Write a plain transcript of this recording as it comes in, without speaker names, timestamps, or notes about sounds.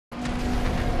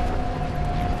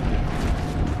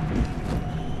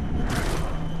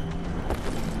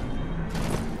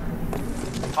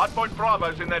Hardpoint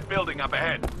Bravo's in that building up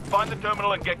ahead. Find the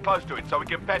terminal and get close to it so we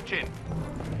can patch in.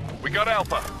 We got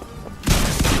Alpha.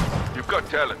 You've got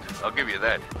talent, I'll give you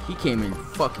that. He came in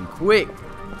fucking quick.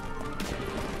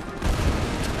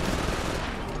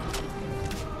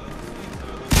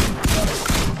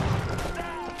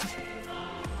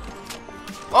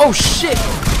 Oh shit!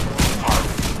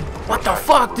 What the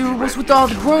fuck, dude? What's with all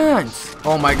the grunts?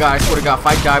 Oh my god, I swear to god, if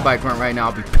I die by a grunt right now,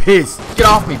 I'll be pissed. Get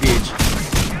off me, bitch.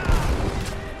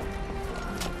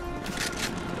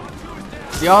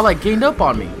 They all like gained up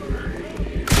on me.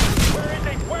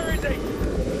 Where is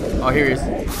he? Oh, here he is.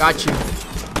 Got you,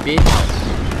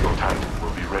 bitch. Your Titan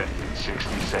will be ready in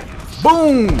 60 seconds.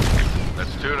 Boom!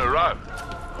 That's 2 in a row.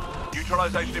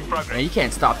 Neutralization in progress. Man, you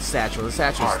can't stop the satchel. The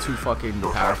satchel is too fucking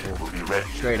powerful. Will be ready.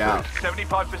 Straight out.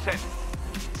 75%.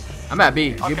 I'm at B.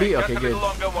 You B? Just Okay, a good. little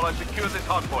longer while I secure this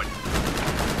hardpoint.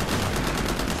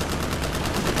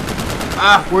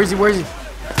 Ah, where is he? Where is he?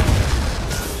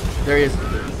 There he is.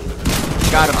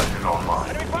 Got him.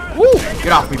 Woo!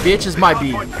 Get off me, bitch. It's my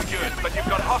B. Hardpoint secured, but you've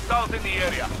got hostiles in the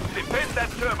area. Defend that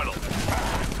terminal.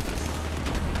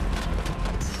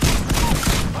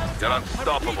 You're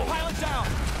unstoppable.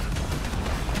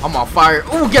 I'm on fire.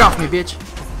 Ooh, get off me, bitch.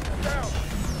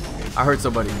 I heard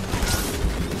somebody.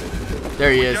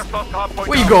 There he is.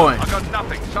 Where you going? I got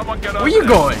nothing. Someone get over Where you there.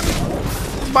 going?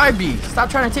 It's my B. Stop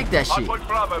trying to take that shit. Hardpoint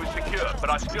Bravo is secure, but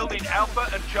I still need Alpha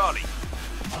and Charlie.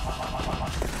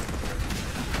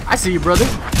 I see you, brother.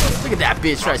 Look at that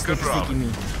bitch try to sneaky me.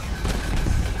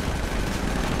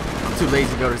 I'm too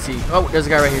lazy to go to C. Oh, there's a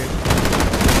guy right here.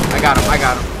 I got him. I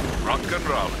got him. Rock and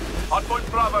roll. Hardpoint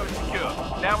Bravo is secure.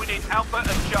 Now we need Alpha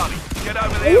and Charlie. Get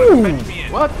over there Ooh, and fetch me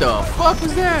in. what the fuck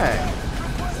was that?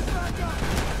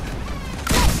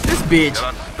 This bitch.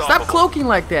 Stop cloaking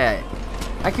like that.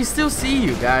 I can still see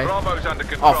you, guy. Bravo's under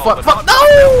control. Oh, fuck, but fuck.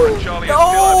 Hardpoint Alpha and Charlie are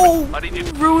still No! open. I need you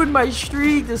to Ruined my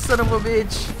streak, this son of a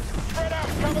bitch.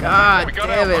 God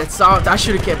damn it. I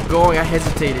should have kept going. I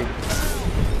hesitated.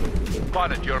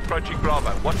 Pilot, you're approaching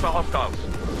Bravo. Watch for hostiles.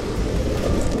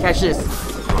 Catch this.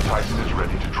 Your Titan is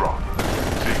ready to drop.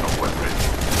 Signal when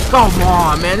ready. Come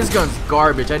on, man. This gun's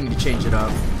garbage. I need to change it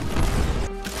up.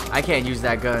 I can't use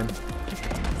that gun.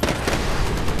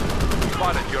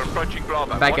 Pilot, you're approaching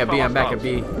Bravo. Back Watch at for B. I'm back at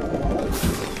hostiles.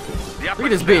 B. The Look at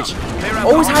this upper is bitch. down. Clear out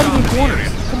Always the hiding in hostiles corners.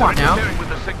 area. Come on now. Interfering with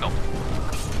the signal.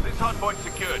 This hardpoint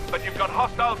secured, but you've got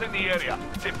hostiles in the area.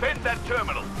 Defend that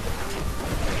terminal.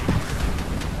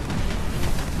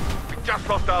 We just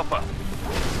lost Alpha.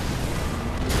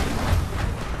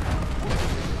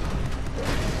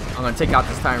 I'm gonna take out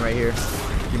this time right here.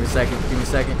 Give me a second. Give me a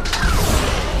second.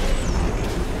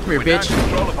 Come here, We're now in bitch.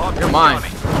 control of Hardpoint You're mine.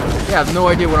 Charlie. You have no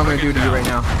idea what I'm gonna do to you right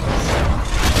now.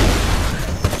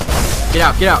 Get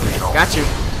out, get out. Got you.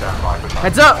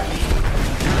 Heads up.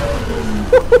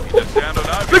 Just down and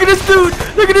over. Look at this dude.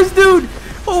 Look at this dude.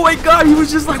 Oh my god, he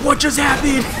was just like, what just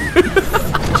happened?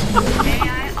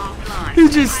 He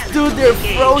just stood there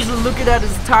frozen looking at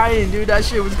his Titan, dude. That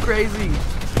shit was crazy.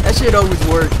 That shit always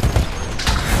worked.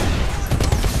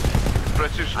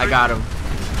 Press your I got him.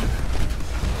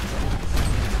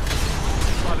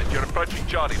 Pilot, you're approaching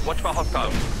Charlie. Watch for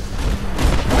hostiles.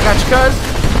 I got you, cuz.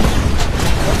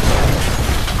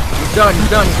 He's done, he's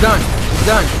done, he's done. He's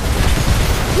done.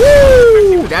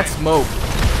 Woo! That smoke.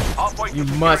 Halfway You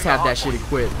to must securing have that the shit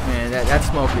equipped, man. That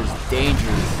smoke is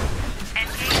dangerous.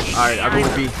 Alright, I'll go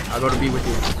to B. I'll go to B with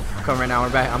you. Come right now, we're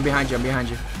back. I'm behind you, I'm behind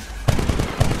you.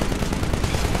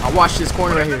 I'll watch this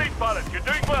corner right here. Pilot, you're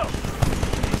doing well.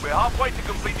 We're halfway to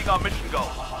completing our mission goal.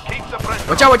 Keep the pressure.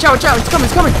 Watch out, watch out, watch out. It's coming,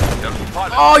 it's coming.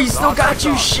 Pilot, Oh, you still last got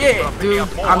you. stop. Shit, Dropping dude.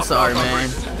 out more I'm sorry, hostiles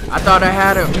man. on route. I thought I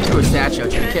had him into a satchel.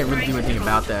 You can't really do anything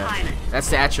about that. That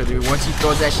satchel, dude. Once he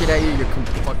throws that shit at you,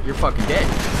 you're fucking dead.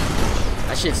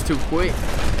 That shit's too quick.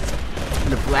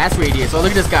 And the blast radius. Oh,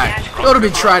 look at this guy. He would have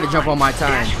been trying to jump on my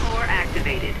time.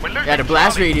 Yeah, the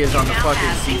blast radius on the fucking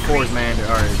C4s, man,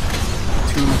 are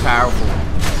too powerful.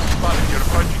 Pilot, you're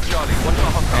approaching Charlie. Watch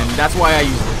for hostiles. And that's why I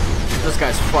use it. This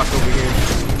guy's fucked over here.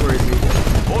 Where is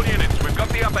he? All units, we've got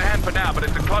the upper hand for now, but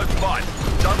it's a close fight.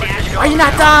 Don't let this go Why you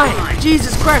not down. die?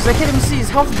 Jesus Christ, I can't even see his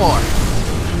health bar.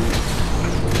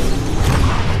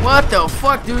 What the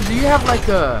fuck, dude? Do you have like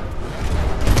an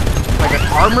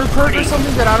armor perk or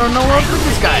something that I don't know of? Look at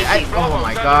this guy. Oh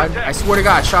my god. I swear to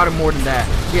god, I shot him more than that.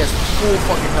 He has full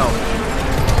fucking health.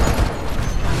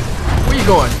 Where you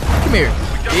going? Come here,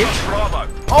 bitch. Bravo.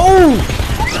 Oh!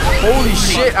 Holy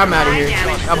shit, I'm out of here.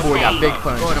 That boy got big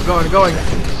punch. I'm going.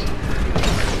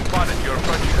 Pilot, you're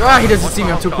approaching. Ah, he doesn't see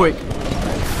me. I'm too quick.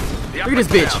 Look at this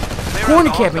bitch. Corner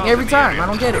camping every time. I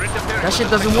don't get it. That shit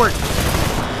doesn't work.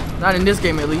 Not in this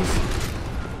game, at least.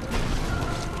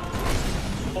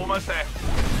 Almost there.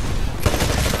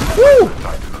 Woo!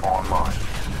 Titan online.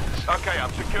 Okay,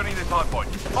 I'm securing this hardpoint.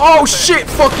 Oh shit!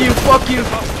 Fuck you! Fuck you!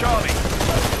 Lost Charlie.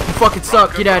 You fucking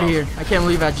suck. Get out of here. I can't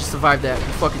believe I just survived that.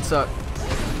 You fucking suck.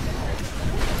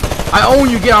 I own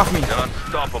you. Get off me. You're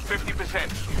unstoppable. 50%.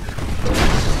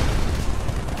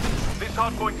 This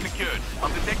hardpoint secured.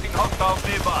 I'm detecting hostiles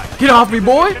nearby. Get off me,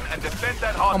 boy. And defend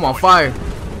that I'm on hardpoint. fire.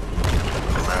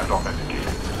 Command authenticated.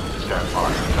 Stand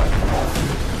by for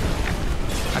Titanfall.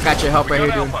 I got your help We right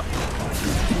got here, dude.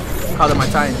 Alpha. Call it my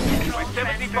Titan. With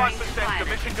 75% to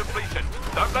mission completion.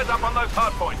 Don't let up on those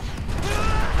hardpoints.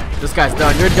 This guy's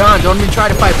done. You're done. Don't even try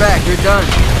to fight back. You're done.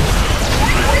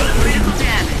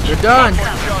 You're done.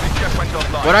 Charlie just went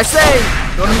offline. What I say?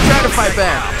 Don't even try to fight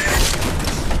back.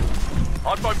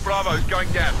 Hardpoint Bravo's going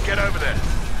down. Get over there.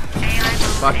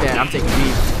 Fuck that. I'm taking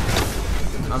B.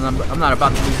 I'm not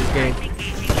about to lose this game.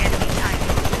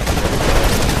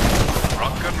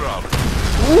 Rock and roll.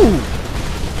 Ooh.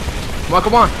 Come on,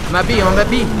 come on. I'm at B. I'm at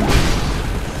B.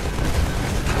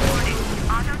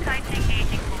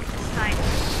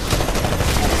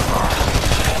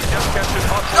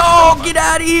 Oh, get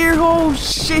out of here. Oh,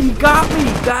 shit. He got me.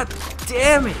 God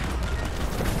damn it.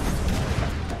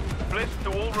 Blitz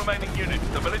to all remaining units.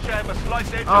 The militia have a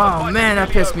slight edge. Oh, man, that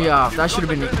pissed me off. That should have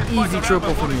been an easy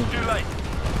triple for me.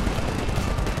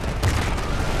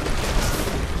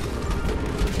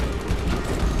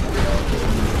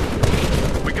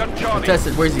 We got Charlie.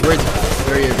 Tested. Where is he? Where is he?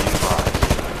 There he is.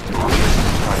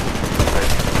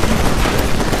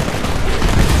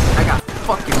 I got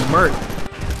fucking murked.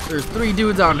 There's 3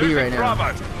 dudes on B right now.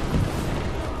 Bravo.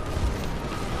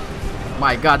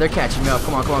 My god, they're catching me up.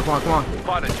 Come on, come on, come on, come on.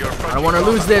 Pilot, you're I don't want to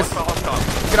lose this.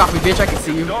 Get off me, bitch. I can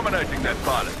see you. Dominating that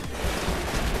pilot.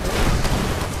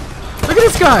 Look at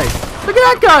this guy. Look at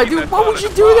that guy, dude. Why would you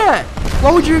do that?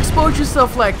 Why would you expose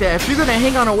yourself like that? If you're going to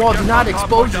hang on a wall, do not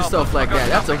expose yourself like that.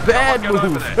 That's a bad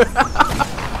move.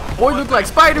 Boy, look like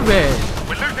Spider-Man.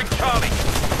 We're losing Charlie.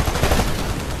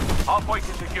 Hardpoint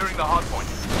is securing the hardpoint.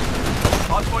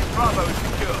 Hardpoint Bravo is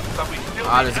secure, but we still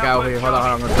Ah, there's a guy over here. Hold on,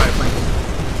 hold on. I'm going to try to flank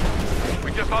him.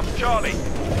 We just lost Charlie.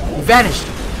 He vanished.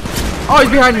 Oh,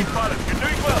 he's behind me. Pilot, you're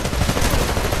doing well.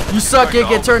 You suck,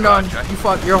 get turned on. You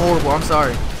fuck, you're horrible. I'm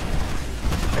sorry.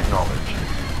 Acknowledge.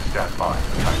 Stand by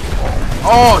for Titanfall.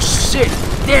 Oh, shit.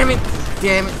 Damn it.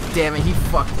 Damn it. Damn it. He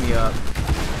fucked me up.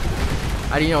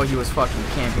 I didn't know he was fucking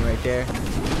camping right there.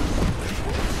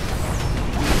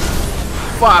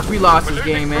 Fuck, we lost this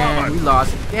game, man. We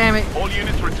lost it. Damn it. All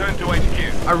units return to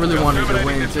HQ. I really wanted to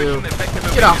win, too.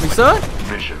 Get Get off me, son.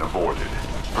 Mission aborted.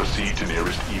 Proceed to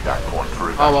nearest evac point for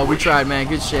evacuation. Oh, well, we tried, man.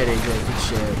 Good shit, AJ. Good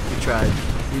shit. We tried.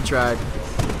 We tried.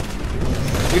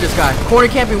 Look at this guy. Corner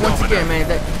camping once again, man.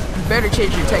 That, you better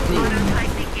change your technique.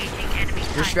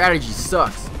 Your strategy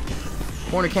sucks.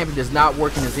 Corner camping does not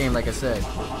work in this game, like I said.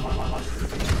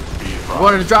 We're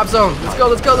going to the drop zone. Let's go,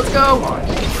 let's go, let's go.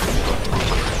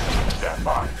 Stand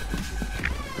by.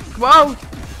 Come on.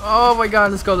 Oh my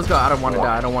god, let's go, let's go. I don't want to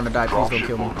die. I don't want to die. Please don't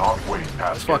kill me.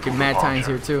 There's fucking Mad Tines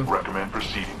here, too. Recommend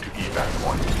proceeding to evac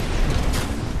point.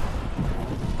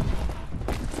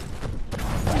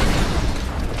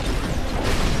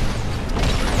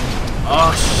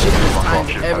 Oh shit, there's Tines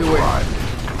Dropship has everywhere. arrived.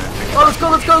 Oh, let's go,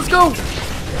 let's go, let's go.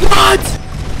 What?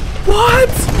 What?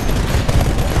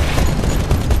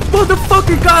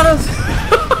 Motherfucker got us.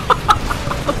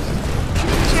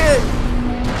 Shit.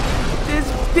 This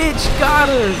bitch got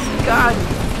us. God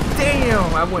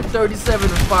damn. I went 37-5.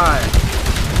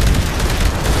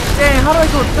 Damn, how do I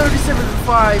go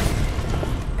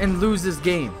 37-5 and lose this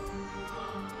game?